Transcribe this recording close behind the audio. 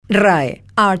RAE,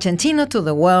 Argentina to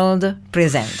the World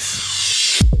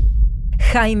presents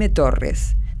Jaime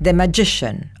Torres, the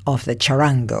magician of the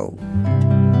charango.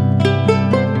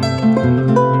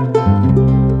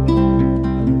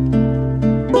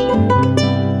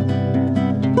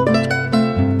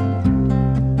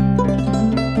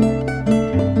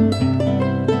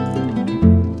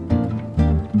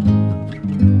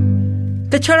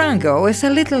 The charango is a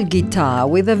little guitar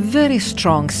with a very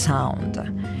strong sound,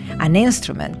 an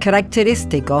instrument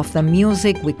characteristic of the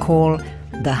music we call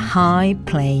the high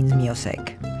plains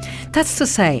music. That's to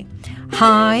say,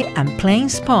 high and plain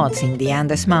spots in the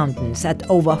Andes Mountains at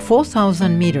over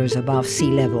 4,000 meters above sea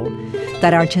level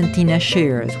that Argentina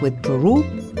shares with Peru,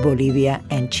 Bolivia,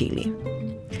 and Chile.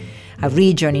 A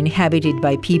region inhabited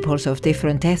by peoples of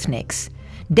different ethnics,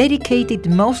 dedicated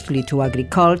mostly to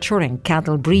agriculture and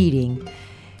cattle breeding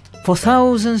for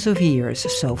thousands of years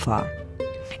so far,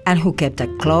 and who kept a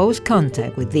close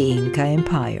contact with the Inca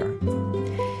Empire.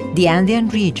 The Andean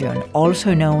region,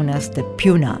 also known as the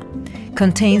Puna,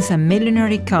 contains a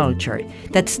millenary culture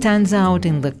that stands out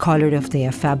in the color of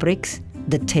their fabrics,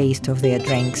 the taste of their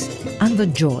drinks, and the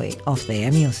joy of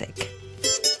their music.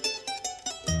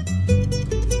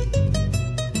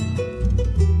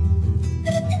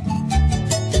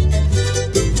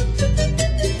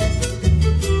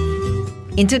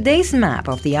 In today's map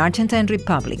of the Argentine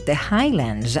Republic, the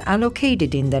highlands are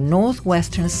located in the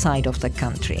northwestern side of the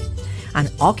country and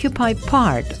occupy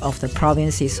part of the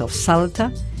provinces of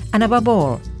Salta and, above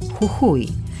all,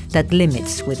 Jujuy, that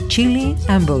limits with Chile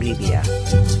and Bolivia.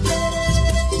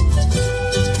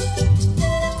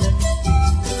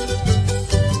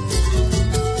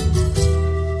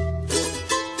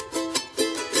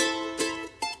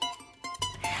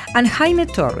 And Jaime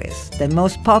Torres, the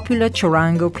most popular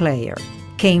charango player,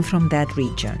 came from that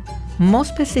region, more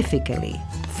specifically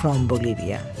from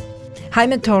Bolivia.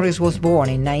 Jaime Torres was born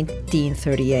in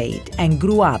 1938 and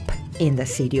grew up in the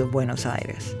city of Buenos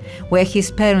Aires, where his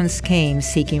parents came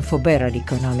seeking for better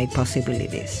economic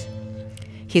possibilities.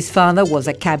 His father was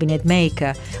a cabinet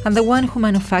maker and the one who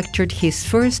manufactured his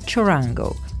first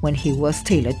charango when he was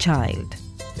still a child.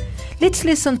 Let's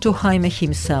listen to Jaime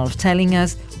himself telling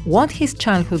us what his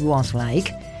childhood was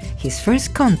like, his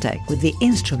first contact with the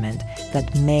instrument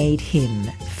that made him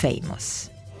famous.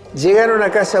 Llegaron a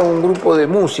casa un grupo de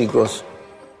músicos.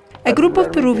 A group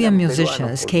of Peruvian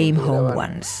musicians came home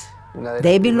once.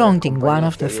 They belonged in one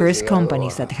of the first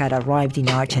companies that had arrived in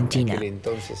Argentina,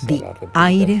 the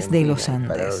Aires de los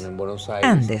Andes,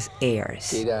 Andes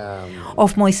Airs,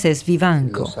 of Moisés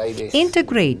Vivanco,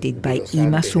 integrated by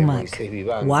Ima Sumac,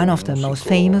 one of the most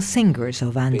famous singers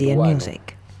of Andean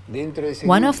music.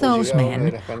 One of those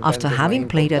men, after having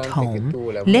played at home,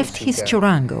 left his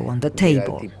charango on the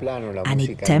table, and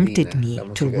it tempted me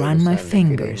to run my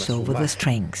fingers over the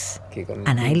strings.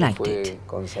 And I liked it,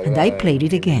 and I played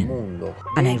it again,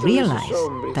 and I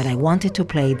realized that I wanted to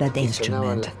play that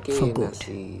instrument for good.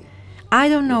 I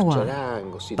don't know why,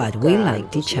 but we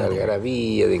liked each other.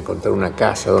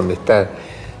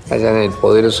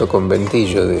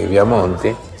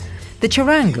 The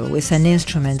charango is an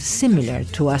instrument similar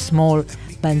to a small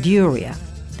bandurria,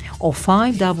 or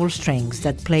 5 double strings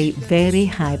that play very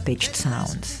high-pitched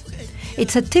sounds.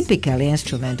 It's a typical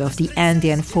instrument of the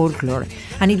Andean folklore,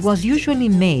 and it was usually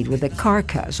made with the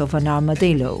carcass of an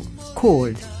armadillo,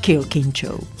 called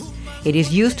quilquincho. It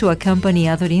is used to accompany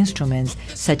other instruments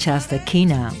such as the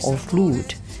quina or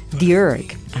flute, the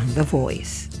erg, and the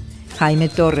voice. Jaime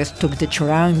Torres took the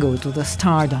charango to the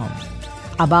stardom,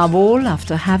 above all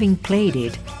after having played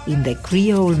it in the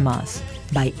Creole Mass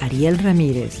by Ariel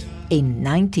Ramirez in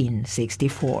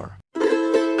 1964.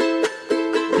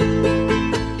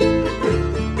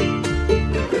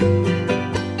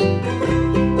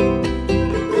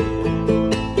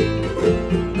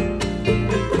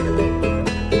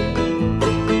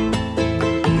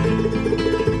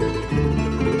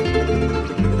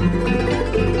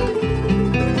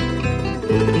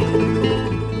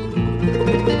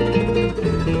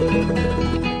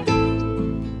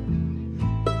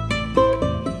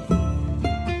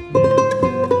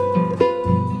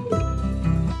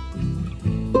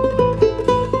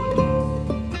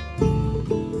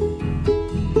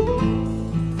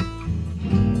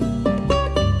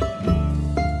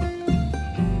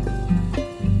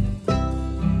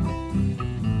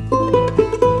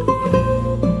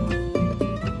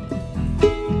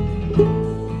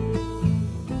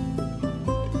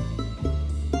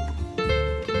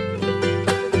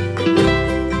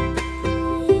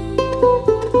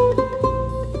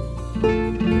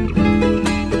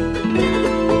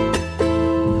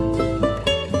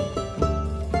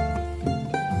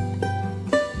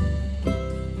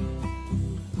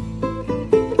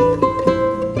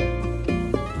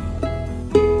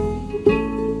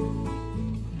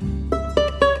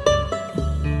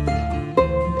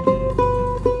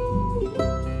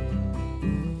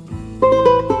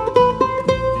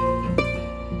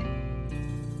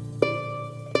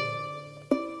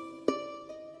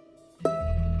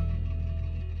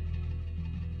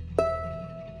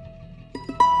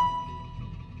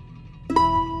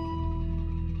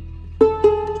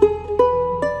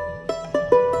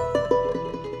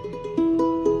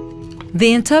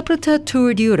 The interpreter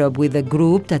toured Europe with a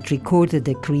group that recorded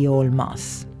the Creole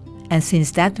Mass. And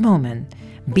since that moment,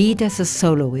 be it as a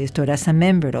soloist or as a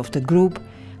member of the group,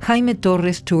 Jaime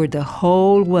Torres toured the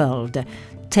whole world,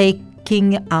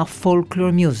 taking our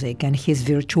folklore music and his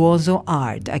virtuoso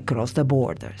art across the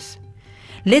borders.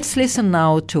 Let's listen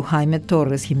now to Jaime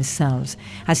Torres himself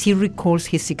as he recalls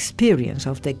his experience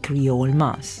of the Creole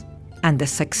Mass and the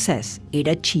success it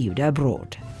achieved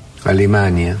abroad.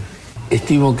 Alemania.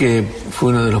 Estimo que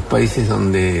fue uno de los países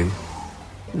donde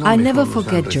I never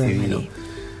forget Germany.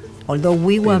 Although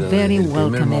we were very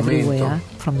welcome everywhere,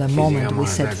 from the moment we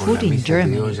set foot in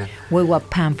Germany, we were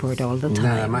pampered all the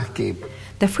time.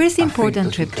 The first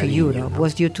important trip to Europe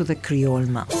was due to the Creole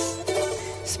Mass.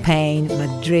 Spain,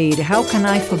 Madrid, how can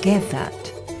I forget that?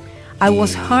 I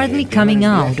was hardly coming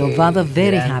out of other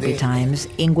very happy times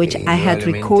in which I had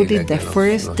recorded the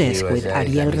first disc with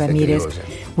Ariel Ramirez,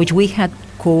 which we had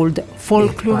called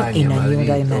Folklore in a New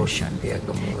Dimension,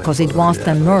 because it was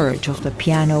the merge of the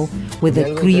piano with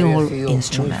the Creole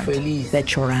instrument, the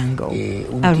charango,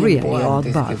 a really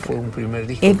odd bug.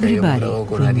 Everybody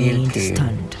remained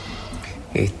stunned.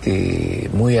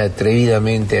 Muy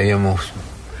atrevidamente habíamos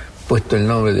puesto el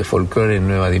nombre de Folklore en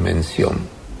Nueva Dimensión,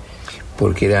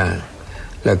 porque era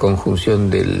la conjunción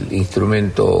del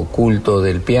instrumento culto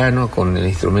del piano con el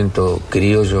instrumento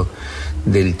criollo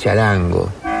del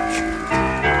charango.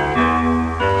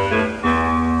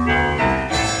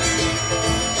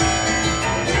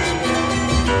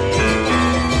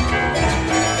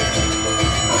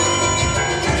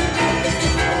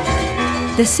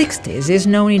 The 60s is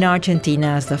known in Argentina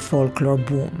as the folklore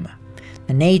boom.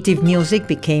 The native music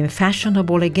became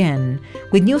fashionable again,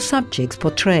 with new subjects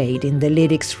portrayed in the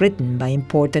lyrics written by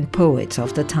important poets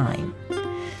of the time.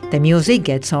 The music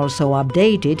gets also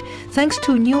updated thanks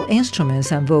to new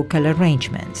instruments and vocal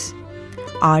arrangements.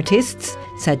 Artists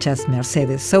such as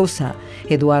Mercedes Sosa,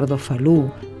 Eduardo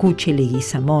Falú, Cuchi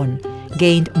Leguizamón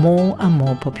gained more and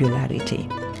more popularity.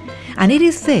 And it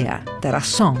is there that a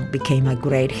song became a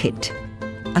great hit.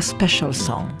 A special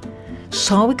song,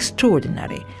 so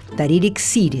extraordinary that it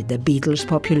exceeded the Beatles'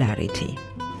 popularity.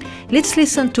 Let's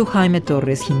listen to Jaime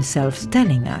Torres himself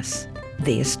telling us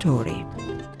this story.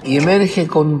 Y emerge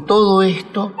con todo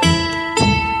esto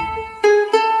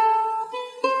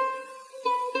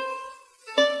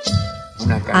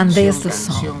and there's the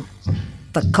song,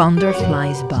 The Condor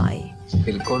Flies By,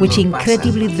 which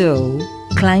incredibly though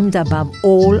climbed above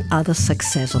all other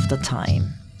success of the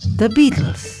time. The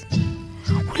Beatles.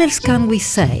 What else can we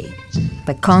say?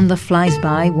 The Condor Flies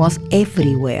By was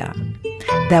everywhere.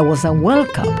 There was a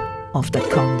World Cup of The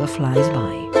Condor Flies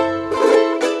By.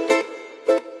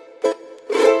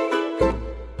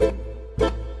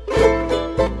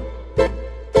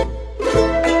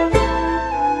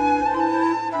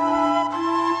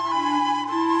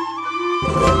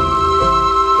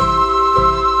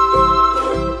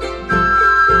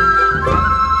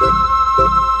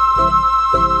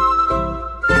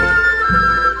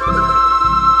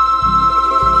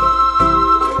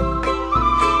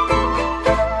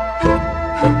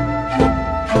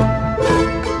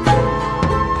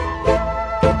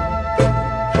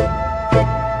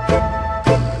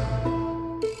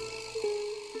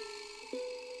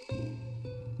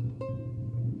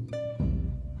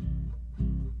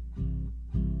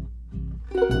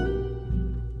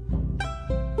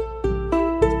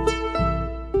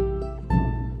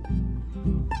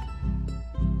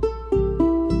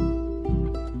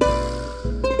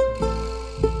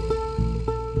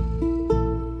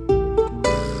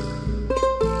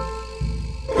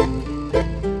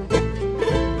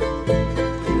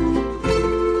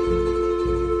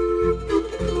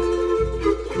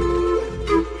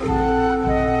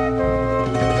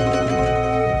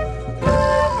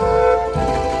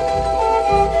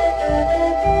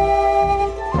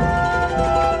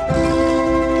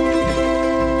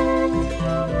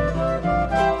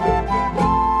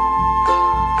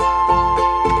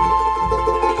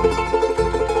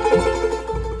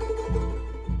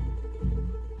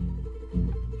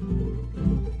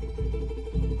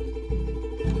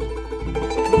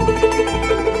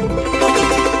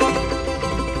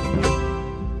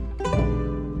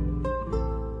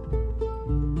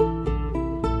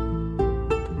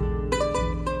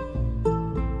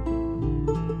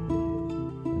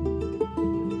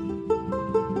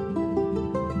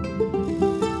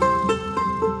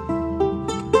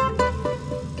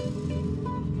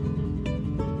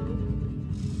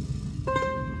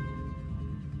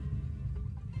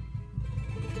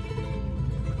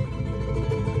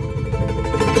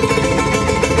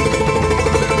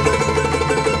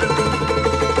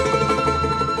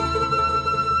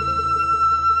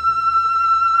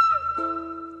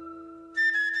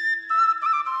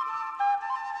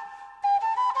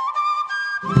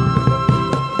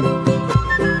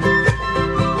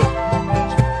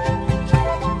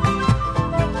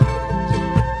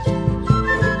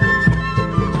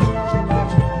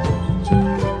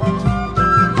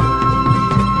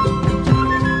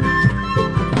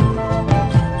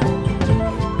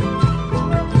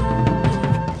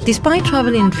 Despite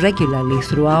traveling regularly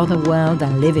throughout the world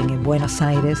and living in Buenos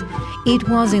Aires, it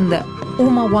was in the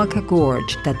Humahuaca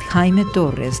Gorge that Jaime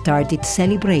Torres started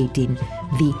celebrating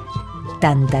the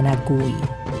Tantanacuy,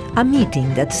 a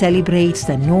meeting that celebrates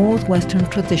the northwestern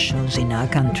traditions in our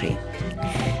country.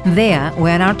 There,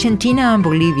 where Argentina and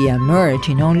Bolivia merge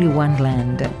in only one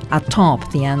land,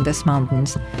 atop the Andes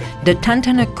Mountains, the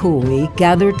Tantanacuy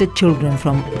gathered the children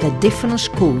from the different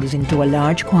schools into a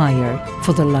large choir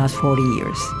for the last 40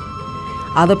 years.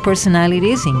 Other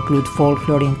personalities include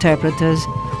folklore interpreters,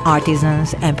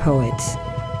 artisans, and poets.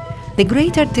 The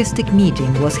great artistic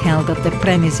meeting was held at the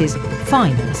premises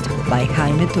financed by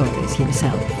Jaime Torres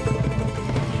himself.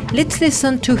 Let's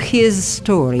listen to his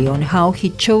story on how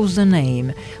he chose the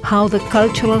name, how the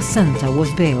cultural center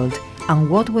was built, and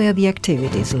what were the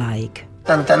activities like.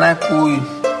 Tantanacuy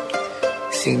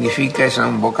significa, es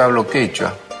un vocablo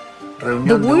quechua.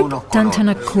 The word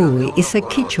Tantanacuy is a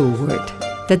Quechua word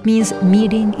that means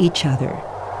meeting each other.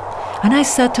 And I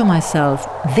said to myself,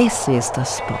 this is the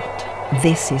spot,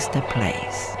 this is the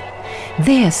place.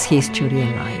 There's history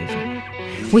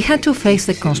alive. We had to face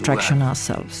the construction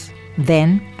ourselves.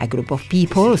 Then a group of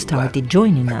people started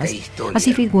joining us as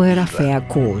if it were a fair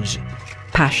cause,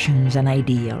 passions and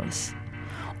ideals.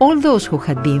 All those who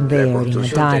had been there in a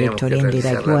direct or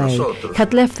indirect way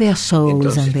had left their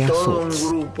souls and their thoughts.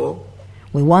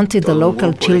 We wanted the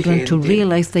local children to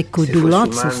realize they could do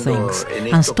lots of things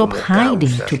and stop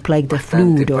hiding to play the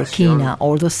flute or quina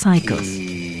or the cycles.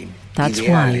 That's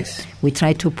why we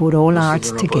try to put all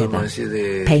arts together: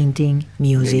 painting,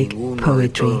 music,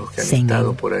 poetry, singing,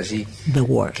 the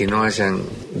work. Que no hayan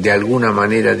de alguna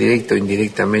manera, directa o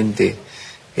indirectamente,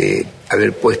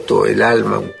 haber puesto el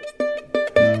alma.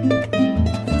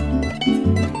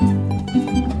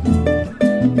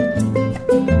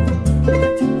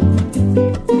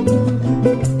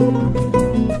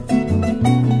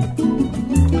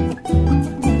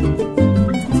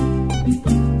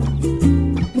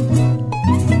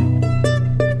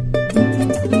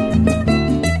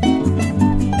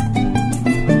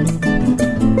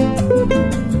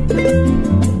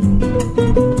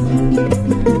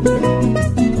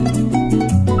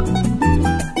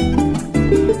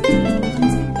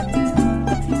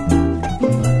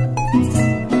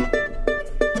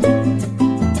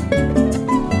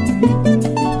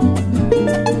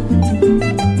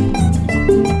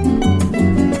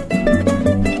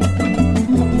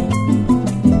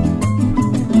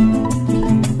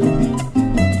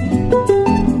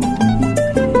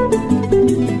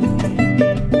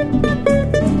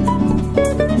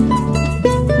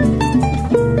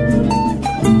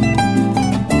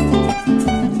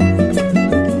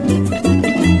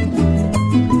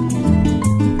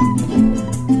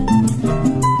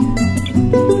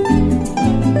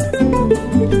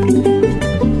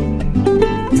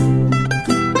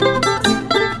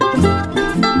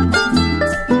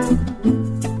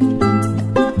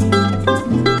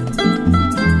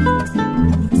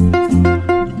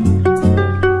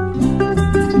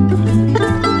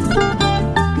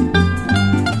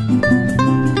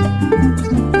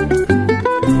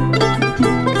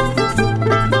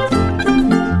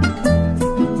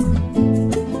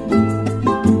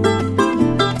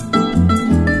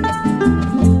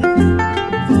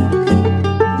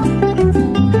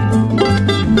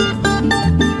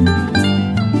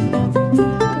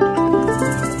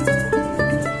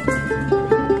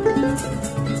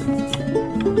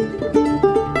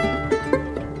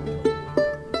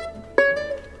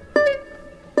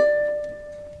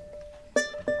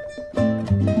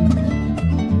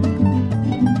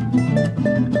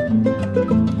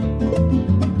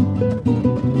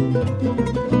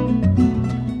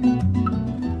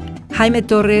 Jaime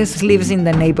Torres lives in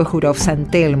the neighborhood of San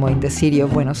Telmo in the city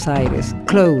of Buenos Aires,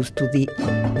 close to the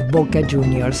Boca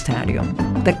Juniors Stadium,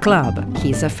 the club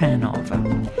he's a fan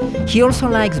of. He also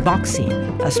likes boxing,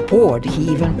 a sport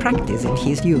he even practiced in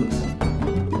his youth.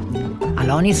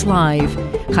 Along his life,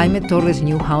 Jaime Torres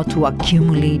knew how to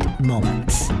accumulate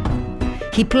moments.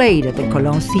 He played at the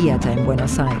Colón Theater in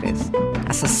Buenos Aires,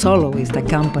 as a soloist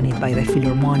accompanied by the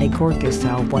Philharmonic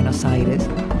Orchestra of Buenos Aires,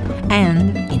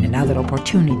 and, in another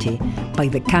opportunity, by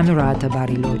the Camerata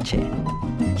Bariloche.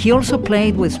 He also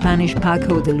played with Spanish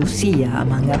Paco de Lucia,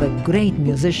 among other great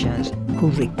musicians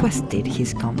who requested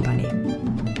his company.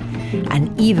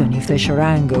 And even if the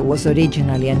charango was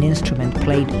originally an instrument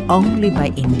played only by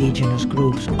indigenous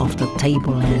groups of the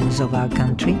tablelands of our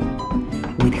country,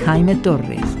 with Jaime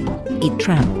Torres, it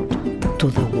traveled to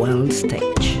the world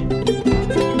stage.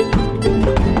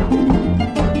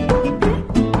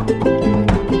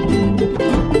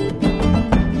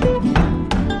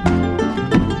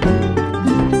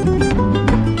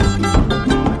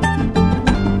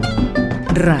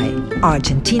 RAI,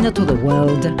 Argentina to the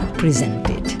World,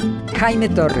 presented. Jaime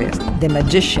Torres, the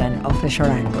magician of the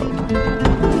charango.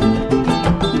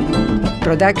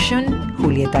 Production,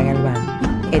 Julieta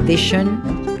Galván. Edition,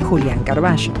 Julián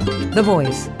Carballo. The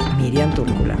voice, Mirian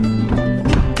Turkula.